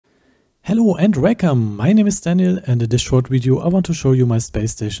Hello and welcome, my name is Daniel, and in this short video I want to show you my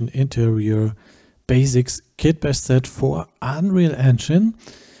space station interior basics kit bash set for Unreal Engine.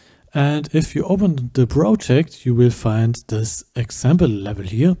 And if you open the project you will find this example level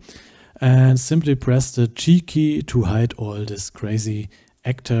here, and simply press the G key to hide all this crazy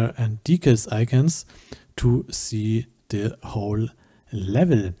actor and decals icons to see the whole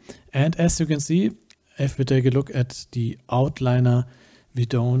level. And as you can see, if we take a look at the outliner, we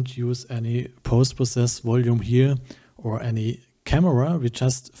don't use any post-process volume here or any camera. We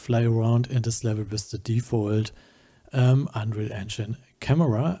just fly around in this level with the default Unreal Engine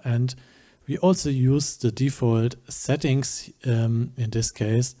camera. And we also use the default settings, in this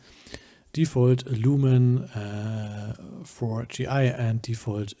case, default lumen for GI and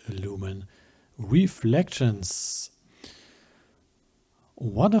default lumen reflections.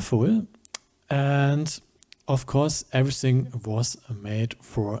 Wonderful. And of course, everything was made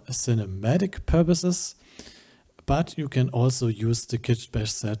for cinematic purposes, but you can also use the kit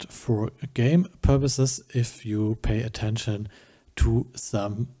bash set for game purposes if you pay attention to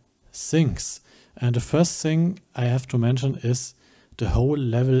some things. And the first thing I have to mention is the whole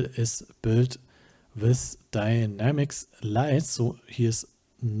level is built with dynamics lights, so here's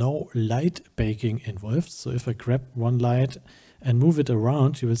no light baking involved. So if I grab one light and move it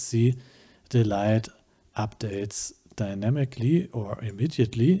around, you will see the light updates dynamically or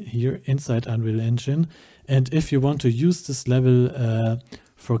immediately here inside Unreal Engine. And if you want to use this level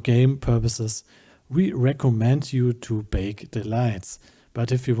for game purposes, we recommend you to bake the lights.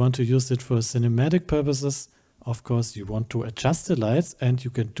 But if you want to use it for cinematic purposes, of course you want to adjust the lights, and you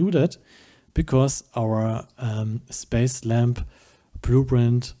can do that because our space lamp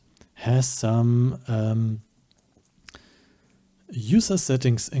blueprint has some user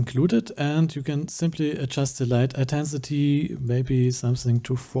settings included, and you can simply adjust the light intensity, maybe something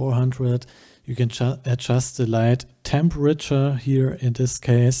to 400. You can adjust the light temperature here in this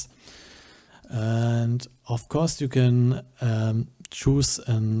case, and of course you can choose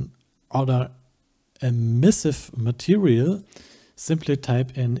an other emissive material. Simply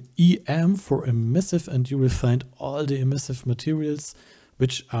type in EM for emissive and you will find all the emissive materials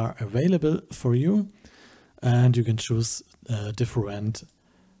which are available for you. And you can choose different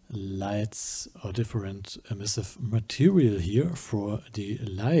lights or different emissive material here for the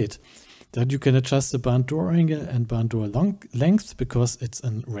light. Then you can adjust the barn door angle and barn door length because it's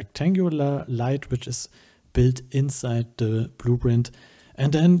a rectangular light which is built inside the blueprint.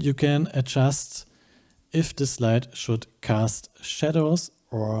 And then you can adjust if this light should cast shadows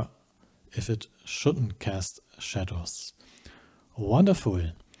or if it shouldn't cast shadows. Wonderful.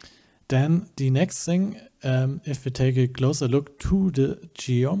 Then the next thing, if we take a closer look to the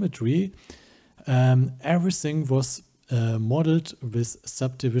geometry, everything was modeled with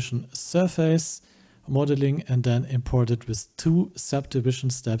subdivision surface modeling and then imported with 2 subdivision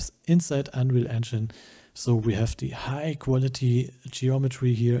steps inside Unreal Engine. So we have the high quality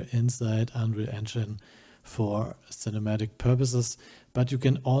geometry here inside Unreal Engine for cinematic purposes, but you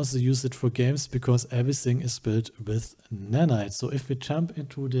can also use it for games because everything is built with nanite. So if we jump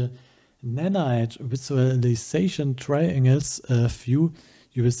into the nanite visualization triangles view,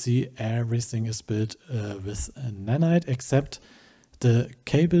 you will see everything is built with nanite except the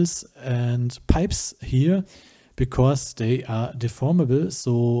cables and pipes here because they are deformable.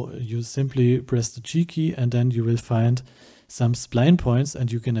 So you simply press the G key and then you will find some spline points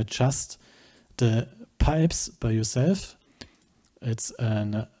and you can adjust the pipes by yourself. It's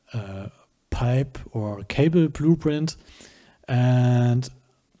an pipe or cable blueprint, and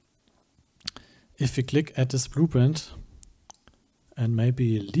if we click at this blueprint and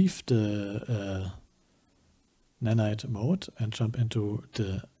maybe leave the nanite mode and jump into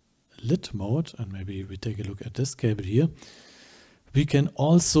the lit mode, and maybe we take a look at this cable here, we can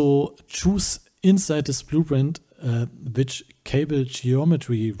also choose inside this blueprint which cable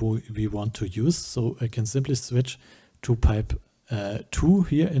geometry we want to use. So I can simply switch to pipe 2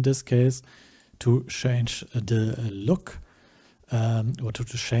 here in this case to change the look or to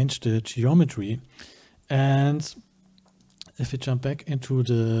change the geometry. And if we jump back into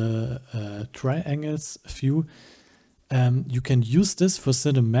the triangles view, you can use this for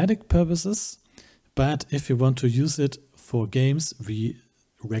cinematic purposes, but if you want to use it for games, we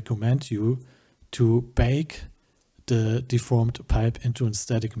recommend you to bake the deformed pipe into a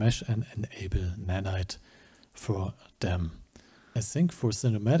static mesh and enable nanite for them. I think for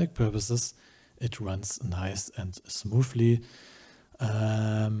cinematic purposes it runs nice and smoothly.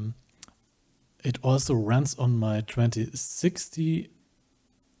 It also runs on my 2060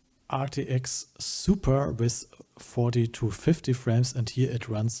 RTX Super with 40 to 50 frames, and here it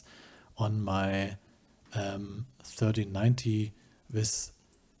runs on my 3090 with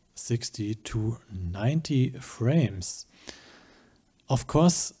 60 to 90 frames. Of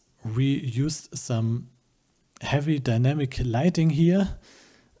course, we used some heavy dynamic lighting here,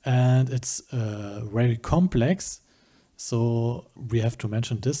 and it's very complex. So we have to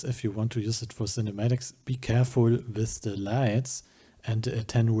mention this. If you want to use it for cinematics, be careful with the lights and the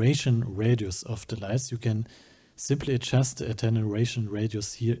attenuation radius of the lights. You can simply adjust the attenuation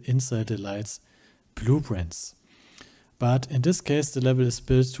radius here inside the lights blueprints. But in this case, the level is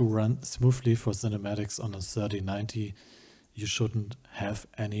built to run smoothly for cinematics on a 3090. You shouldn't have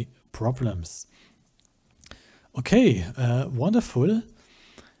any problems. Okay, wonderful.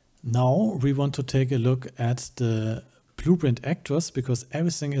 Now we want to take a look at the blueprint actors, because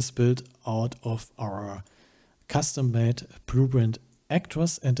everything is built out of our custom-made blueprint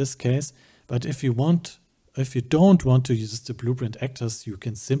actors in this case. But if you don't want to use the blueprint actors, you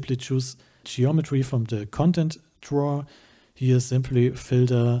can simply choose geometry from the content drawer. Here simply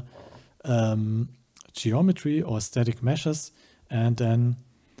filter geometry or static meshes, and then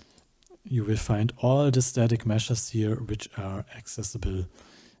you will find all the static meshes here which are accessible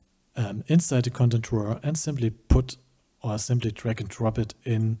inside the content drawer, and simply put or simply drag and drop it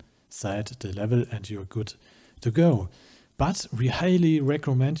inside the level and you're good to go. But we highly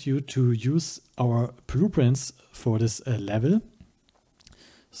recommend you to use our blueprints for this level.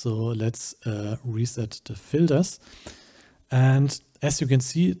 So let's reset the filters. And as you can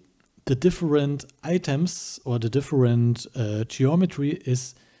see, the different items or the different geometry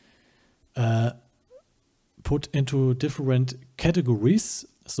is put into different categories.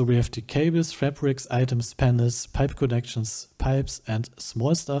 So we have the cables, fabrics, items, panels, pipe connections, pipes and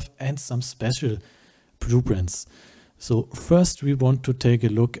small stuff, and some special blueprints. So first we want to take a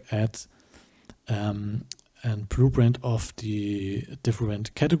look at a blueprint of the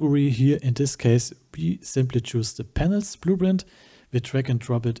different category. Here in this case we simply choose the panels blueprint. We drag and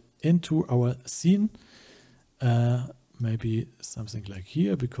drop it into our scene. Maybe something like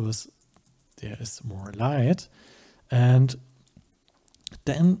here, because there is more light. And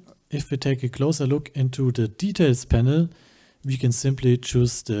then if we take a closer look into the details panel, we can simply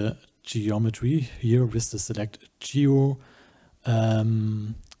choose the geometry here with the select geo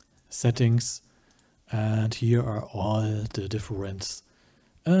settings, and here are all the different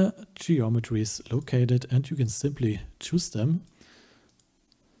geometries located, and you can simply choose them.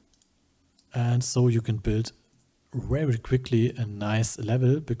 And so you can build very quickly a nice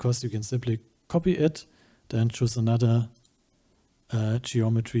level, because you can simply copy it, then choose another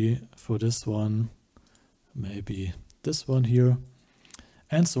geometry for this one, maybe this one here,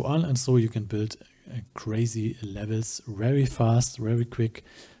 and so on. And so you can build crazy levels very fast, very quick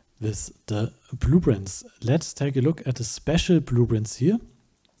with the blueprints. Let's take a look at the special blueprints here.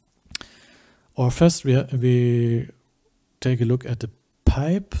 Or first we take a look at the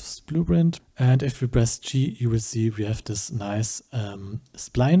pipes blueprint, and if we press G, you will see we have this nice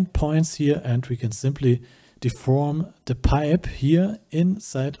spline points here, and we can simply deform the pipe here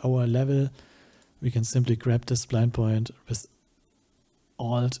inside our level. We can simply grab the spline point with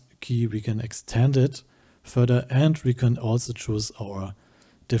Alt key, we can extend it further, and we can also choose our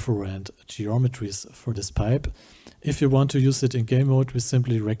different geometries for this pipe. If you want to use it in game mode, we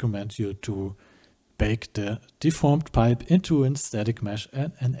simply recommend you to bake the deformed pipe into a static mesh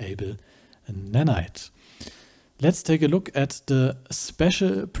and enable a nanite. Let's take a look at the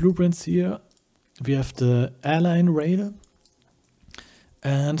special blueprints here. We have the airline rail,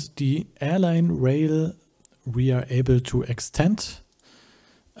 and the airline rail we are able to extend.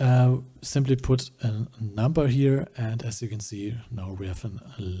 Simply put a number here, and as you can see, now we have a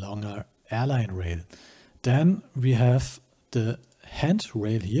longer airline rail. Then we have the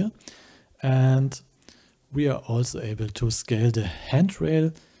handrail here, and we are also able to scale the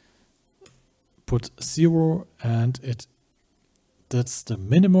handrail. Put 0, and that's the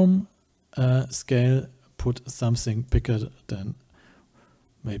minimum scale. Put something bigger than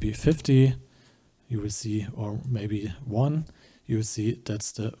maybe 50, you will see, or maybe 1, you will see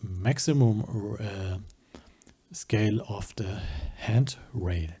that's the maximum scale of the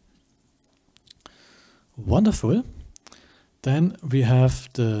handrail. Wonderful. Then we have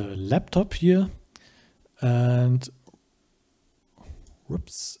the laptop here, and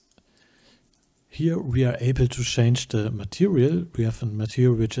whoops, here we are able to change the material. We have a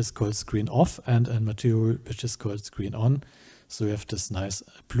material which is called screen off and a material which is called screen on. So we have this nice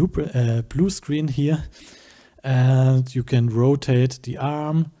blue screen here, and you can rotate the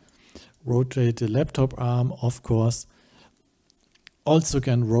arm, rotate the laptop arm, of course. Also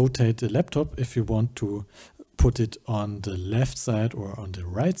can rotate the laptop if you want to put it on the left side or on the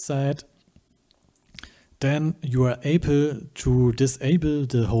right side. Then you are able to disable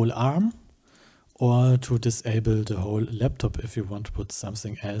the whole arm or to disable the whole laptop if you want to put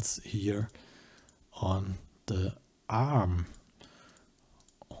something else here on the arm.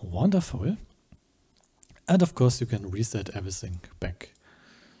 Wonderful. And of course you can reset everything back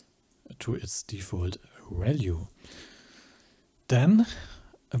to its default value. Then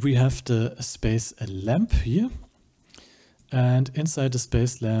we have the space lamp here, and inside the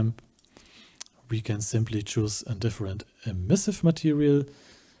space lamp we can simply choose a different emissive material.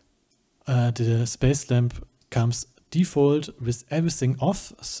 The space lamp comes default with everything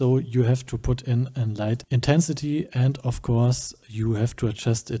off, so you have to put in a light intensity, and of course you have to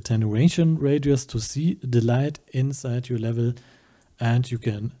adjust the attenuation radius to see the light inside your level, and you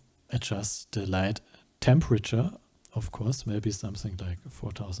can adjust the light temperature, of course, maybe something like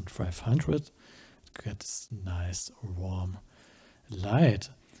 4500. Gets nice warm light.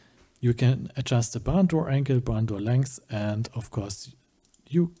 You can adjust the barn door angle, barn door length, and of course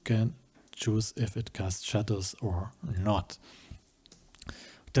you can choose if it casts shadows or not.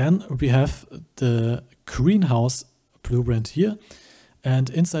 Then we have the greenhouse blueprint here, and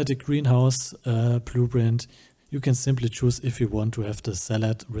inside the greenhouse blueprint you can simply choose if you want to have the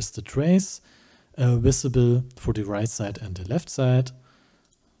salad with the trays visible for the right side and the left side.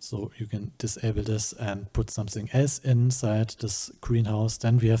 So you can disable this and put something else inside this greenhouse.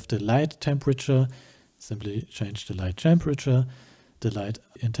 Then we have the light temperature. Simply change the light temperature, the light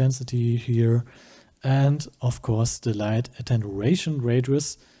intensity here, and of course the light attenuation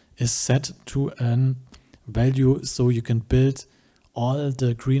radius is set to a value so you can build all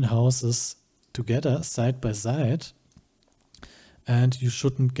the greenhouses together side by side, and you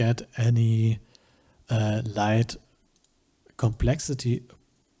shouldn't get any light complexity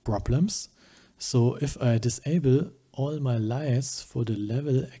problems. So if I disable all my lights for the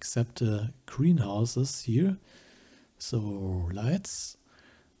level except the greenhouses here, so lights,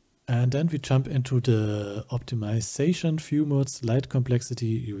 and then we jump into the optimization view modes, light complexity,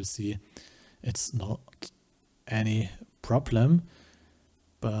 you will see it's not any problem,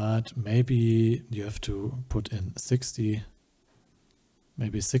 but maybe you have to put in 60.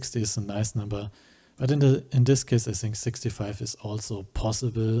 Maybe 60 is a nice number, but in this case I think 65 is also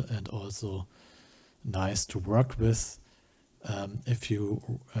possible and also nice to work with if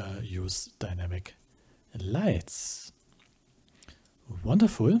you use dynamic lights.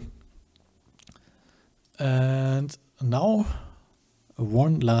 Wonderful. And now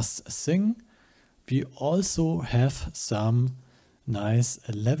one last thing, we also have some nice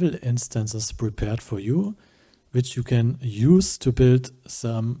level instances prepared for you, which you can use to build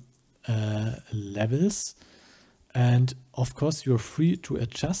some levels, and of course you're free to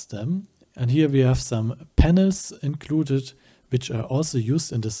adjust them. And here we have some panels included which are also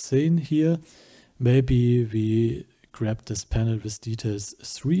used in the scene here. Maybe we grab this panel with details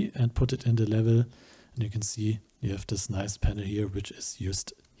 3 and put it in the level, and you can see you have this nice panel here which is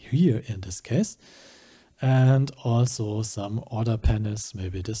used here in this case, and also some order panels,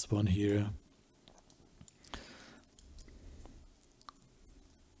 maybe this one here.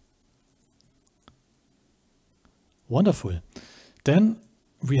 Wonderful. Then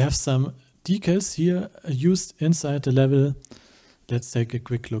we have some decals here used inside the level. Let's take a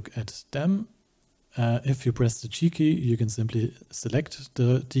quick look at them. If you press the G key, you can simply select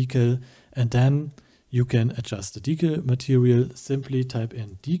the decal, and then you can adjust the decal material. Simply type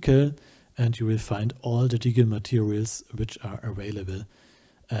in decal and you will find all the decal materials which are available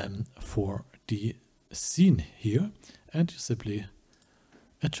for the scene here, and you simply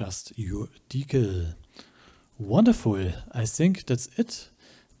adjust your decal. Wonderful. I think that's it.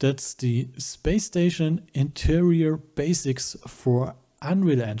 That's the Space Station interior basics for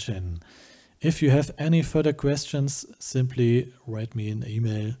Unreal Engine. If you have any further questions, simply write me an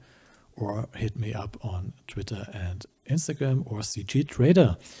email or hit me up on Twitter and Instagram or CG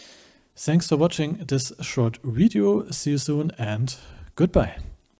Trader. Thanks for watching this short video. See you soon and goodbye.